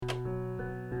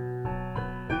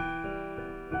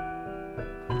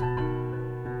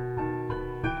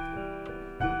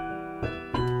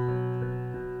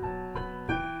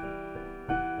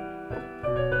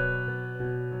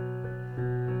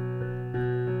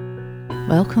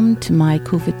Welcome to my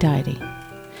COVID diary.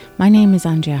 My name is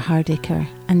Andrea Hardacre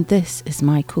and this is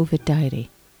my COVID diary.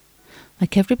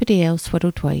 Like everybody else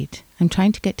worldwide, I'm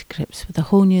trying to get to grips with a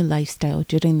whole new lifestyle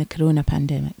during the corona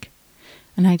pandemic,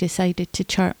 and I decided to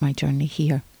chart my journey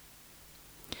here.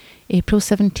 April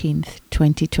 17th,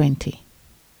 2020.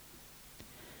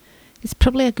 It's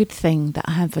probably a good thing that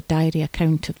I have a diary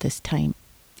account of this time.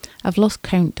 I've lost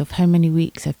count of how many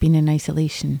weeks I've been in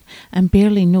isolation and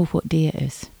barely know what day it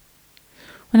is.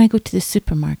 When I go to the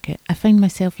supermarket, I find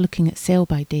myself looking at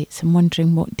sell-by dates and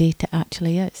wondering what date it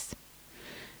actually is.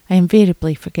 I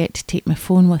invariably forget to take my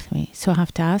phone with me, so I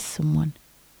have to ask someone.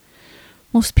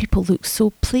 Most people look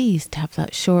so pleased to have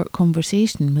that short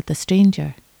conversation with a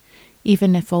stranger,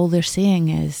 even if all they're saying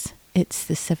is, it's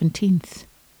the 17th.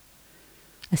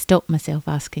 I stop myself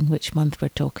asking which month we're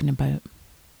talking about.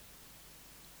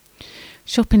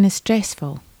 Shopping is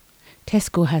stressful.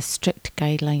 Tesco has strict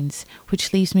guidelines,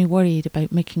 which leaves me worried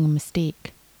about making a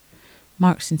mistake.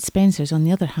 Marks and Spencer's, on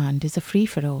the other hand, is a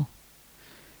free-for-all.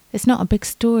 It's not a big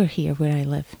store here where I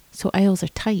live, so aisles are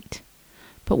tight.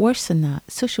 But worse than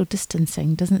that, social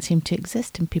distancing doesn't seem to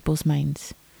exist in people's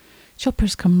minds.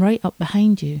 Shoppers come right up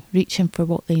behind you, reaching for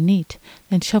what they need,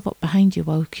 then shove up behind you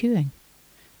while queuing.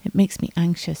 It makes me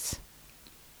anxious.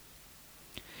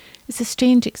 It's a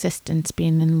strange existence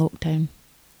being in lockdown.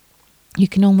 You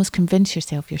can almost convince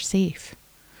yourself you're safe.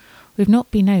 We've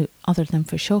not been out other than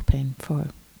for shopping for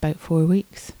about 4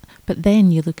 weeks. But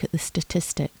then you look at the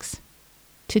statistics.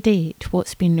 To date,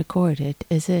 what's been recorded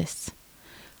is this: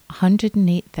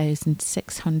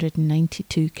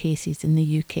 108,692 cases in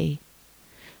the UK,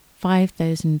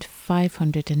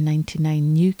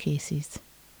 5,599 new cases,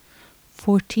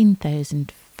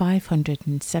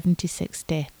 14,576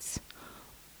 deaths,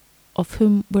 of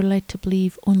whom we're led to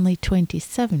believe only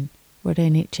 27 were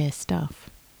NHS staff.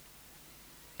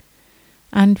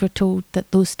 And we're told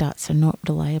that those stats are not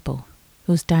reliable.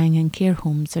 Those dying in care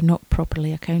homes are not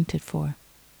properly accounted for.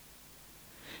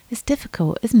 It's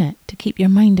difficult, isn't it, to keep your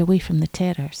mind away from the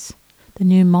terrors, the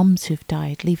new mums who've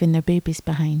died, leaving their babies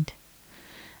behind.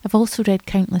 I've also read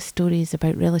countless stories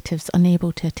about relatives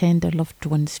unable to attend their loved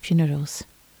ones' funerals.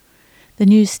 The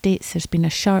news states there's been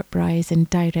a sharp rise in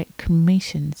direct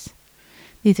cremations.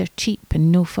 These are cheap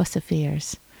and no-fuss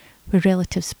affairs, where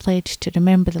relatives pledge to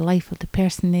remember the life of the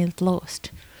person they've lost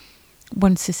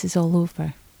once this is all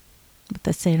over, with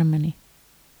a ceremony.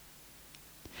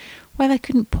 While I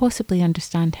couldn't possibly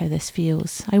understand how this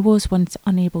feels, I was once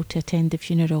unable to attend the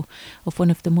funeral of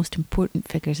one of the most important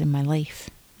figures in my life,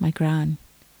 my gran.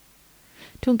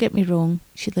 Don't get me wrong,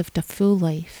 she lived a full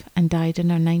life and died in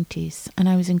her 90s, and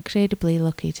I was incredibly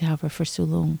lucky to have her for so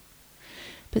long.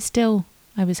 But still,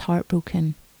 I was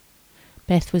heartbroken.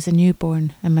 Beth was a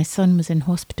newborn and my son was in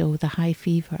hospital with a high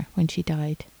fever when she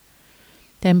died.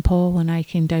 Then Paul and I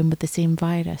came down with the same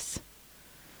virus.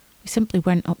 We simply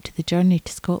weren't up to the journey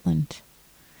to Scotland.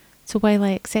 So while I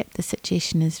accept the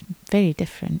situation is very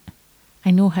different,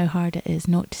 I know how hard it is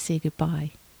not to say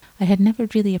goodbye. I had never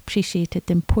really appreciated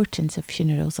the importance of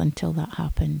funerals until that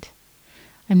happened.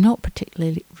 I'm not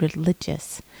particularly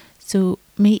religious, so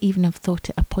may even have thought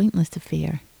it a pointless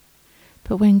affair.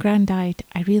 But when Gran died,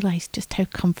 I realised just how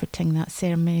comforting that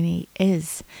ceremony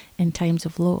is in times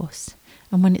of loss.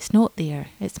 And when it's not there,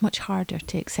 it's much harder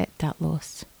to accept that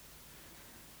loss.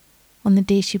 On the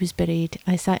day she was buried,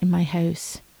 I sat in my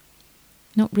house,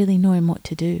 not really knowing what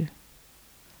to do.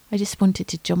 I just wanted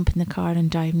to jump in the car and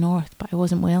drive north, but I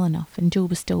wasn't well enough and Joe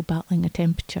was still battling a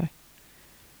temperature.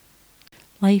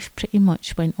 Life pretty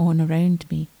much went on around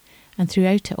me, and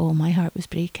throughout it all my heart was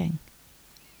breaking.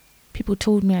 People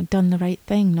told me I'd done the right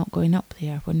thing not going up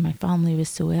there when my family was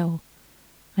so ill.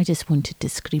 I just wanted to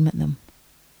scream at them.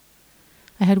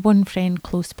 I had one friend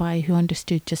close by who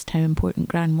understood just how important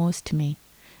Gran was to me,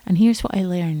 and here's what I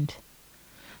learned.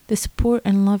 The support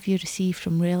and love you receive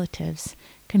from relatives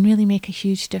can really make a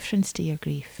huge difference to your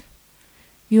grief.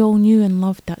 You all knew and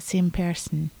loved that same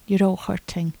person, you're all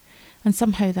hurting, and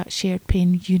somehow that shared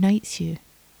pain unites you.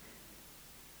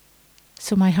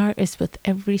 So my heart is with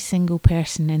every single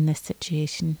person in this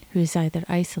situation who is either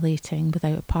isolating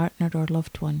without a partner or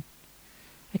loved one.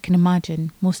 I can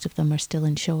imagine most of them are still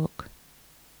in shock.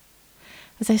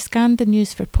 As I scanned the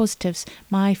news for positives,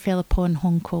 my eye fell upon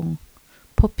Hong Kong.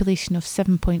 Population of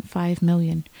 7.5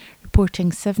 million,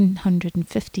 reporting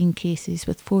 715 cases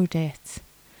with 4 deaths.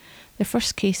 Their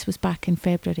first case was back in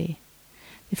February.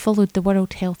 They followed the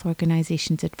World Health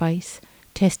Organization's advice,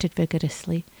 tested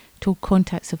vigorously, told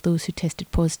contacts of those who tested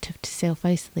positive to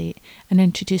self-isolate, and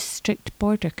introduced strict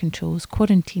border controls,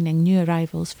 quarantining new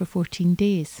arrivals for 14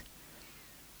 days.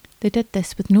 They did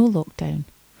this with no lockdown,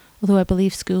 although I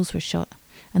believe schools were shut,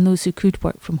 and those who could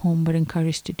work from home were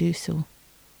encouraged to do so.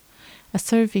 A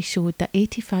survey showed that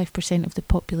 85% of the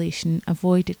population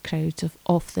avoided crowds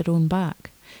off their own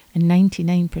back, and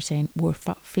 99% wore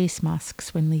face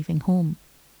masks when leaving home.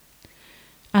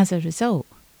 As a result,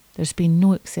 there's been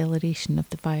no acceleration of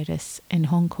the virus in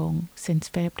Hong Kong since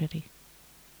February.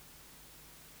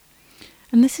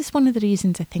 And this is one of the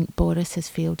reasons I think Boris has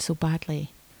failed so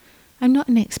badly. I'm not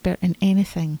an expert in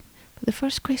anything, but the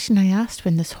first question I asked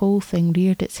when this whole thing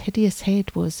reared its hideous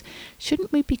head was,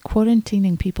 shouldn't we be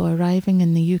quarantining people arriving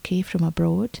in the UK from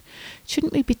abroad?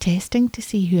 Shouldn't we be testing to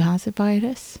see who has the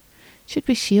virus? Should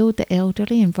we shield the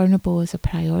elderly and vulnerable as a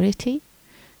priority?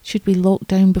 Should we lock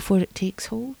down before it takes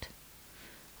hold?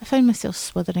 I found myself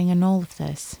swithering in all of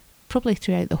this, probably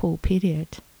throughout the whole period,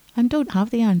 and don't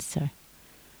have the answer.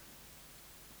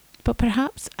 But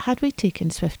perhaps had we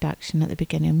taken swift action at the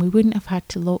beginning, we wouldn't have had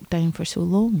to lock down for so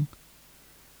long.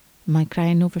 Am I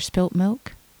crying over spilt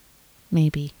milk?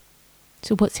 Maybe.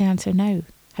 So what's the answer now?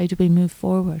 How do we move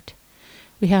forward?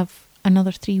 We have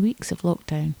another 3 weeks of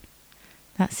lockdown.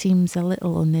 That seems a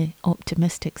little on the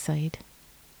optimistic side.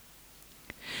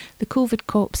 The COVID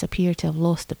cops appear to have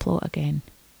lost the plot again.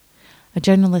 A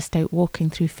journalist out walking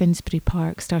through Finsbury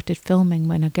Park started filming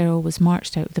when a girl was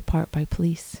marched out of the park by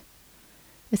police.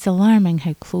 It's alarming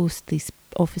how close these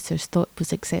officers thought it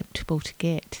was acceptable to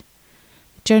get.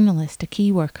 The journalist, a key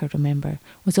worker, remember,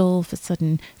 was all of a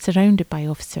sudden surrounded by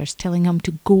officers telling him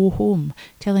to go home,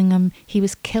 telling him he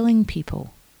was killing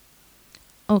people.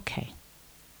 Okay,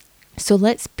 so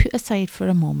let's put aside for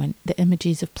a moment the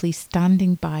images of police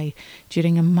standing by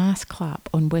during a mass clap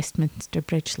on Westminster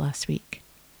Bridge last week.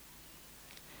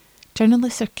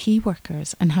 Journalists are key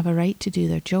workers and have a right to do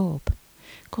their job.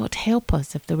 God help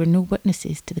us if there were no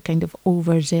witnesses to the kind of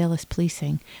overzealous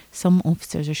policing some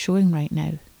officers are showing right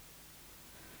now.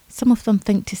 Some of them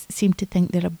seem to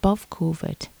think they're above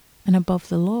COVID and above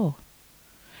the law.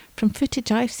 From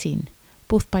footage I've seen,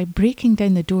 both by breaking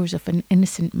down the doors of an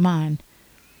innocent man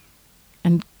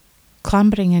and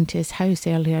clambering into his house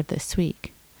earlier this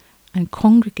week, and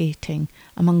congregating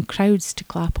among crowds to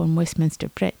clap on Westminster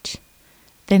Bridge,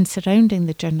 then surrounding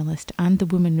the journalist and the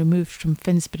woman removed from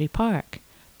Finsbury Park,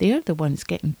 they're the ones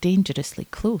getting dangerously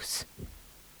close.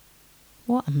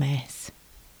 What a mess.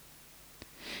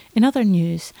 In other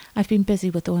news, I've been busy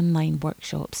with online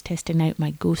workshops testing out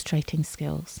my ghostwriting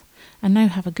skills, and now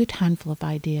have a good handful of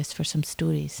ideas for some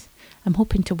stories. I'm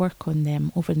hoping to work on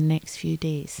them over the next few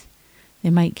days. They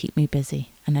might keep me busy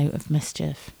and out of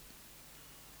mischief.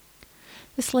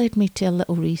 This led me to a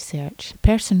little research. The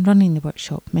person running the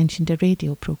workshop mentioned a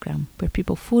radio programme where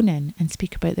people phone in and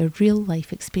speak about their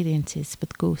real-life experiences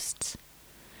with ghosts.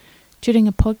 During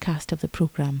a podcast of the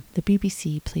programme, the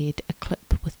BBC played a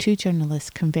clip with two journalists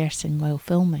conversing while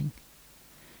filming.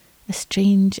 A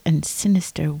strange and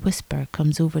sinister whisper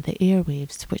comes over the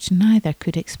airwaves which neither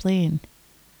could explain.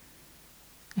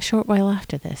 A short while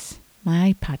after this,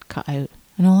 my iPad cut out,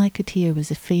 and all I could hear was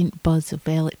a faint buzz of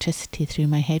electricity through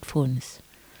my headphones.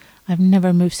 I've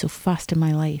never moved so fast in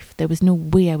my life. There was no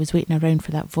way I was waiting around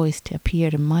for that voice to appear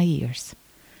in my ears.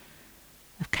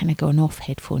 I've kind of gone off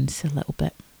headphones a little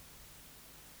bit.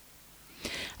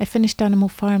 I finished Animal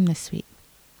Farm this week.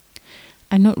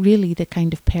 I'm not really the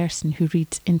kind of person who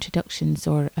reads introductions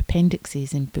or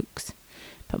appendixes in books,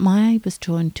 but my eye was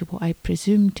drawn to what I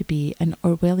presume to be an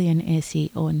Orwellian essay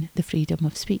on the freedom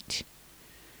of speech.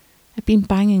 I've been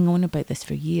banging on about this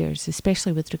for years,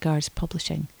 especially with regards to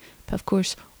publishing, but of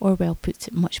course Orwell puts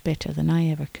it much better than I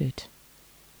ever could.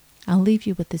 I'll leave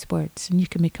you with his words and you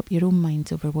can make up your own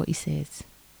minds over what he says.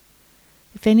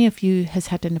 If any of you has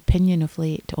had an opinion of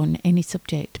late on any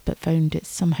subject but found it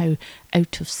somehow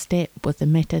out of step with the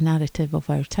meta-narrative of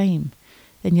our time,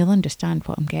 then you'll understand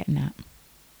what I'm getting at.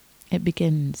 It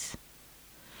begins.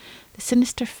 The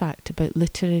sinister fact about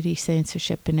literary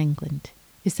censorship in England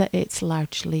is that it's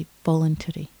largely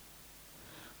voluntary.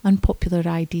 Unpopular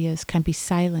ideas can be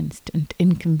silenced and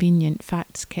inconvenient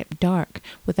facts kept dark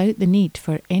without the need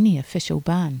for any official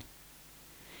ban.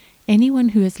 Anyone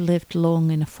who has lived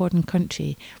long in a foreign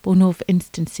country will know of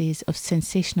instances of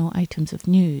sensational items of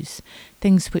news,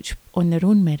 things which on their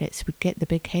own merits would get the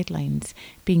big headlines,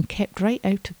 being kept right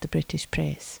out of the British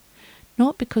press,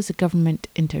 not because the government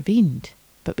intervened,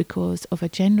 but because of a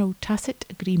general tacit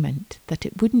agreement that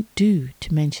it wouldn't do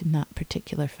to mention that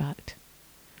particular fact.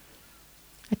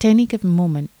 At any given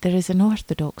moment there is an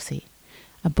orthodoxy,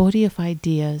 a body of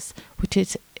ideas which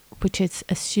is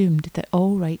assumed that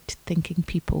all right-thinking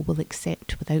people will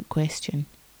accept without question.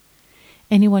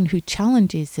 Anyone who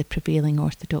challenges the prevailing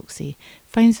orthodoxy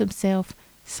finds himself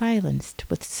silenced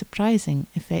with surprising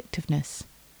effectiveness.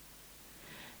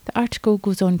 The article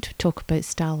goes on to talk about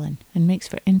Stalin and makes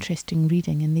for interesting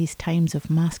reading in these times of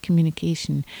mass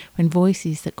communication, when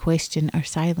voices that question are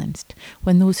silenced,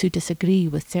 when those who disagree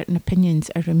with certain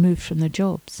opinions are removed from their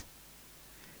jobs.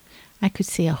 I could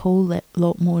say a whole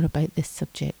lot more about this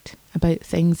subject, about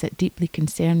things that deeply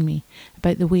concern me,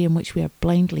 about the way in which we are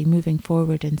blindly moving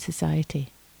forward in society.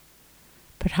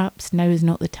 Perhaps now is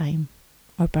not the time,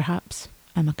 or perhaps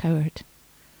I'm a coward.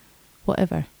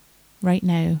 Whatever, right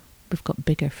now we've got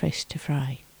bigger fish to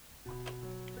fry.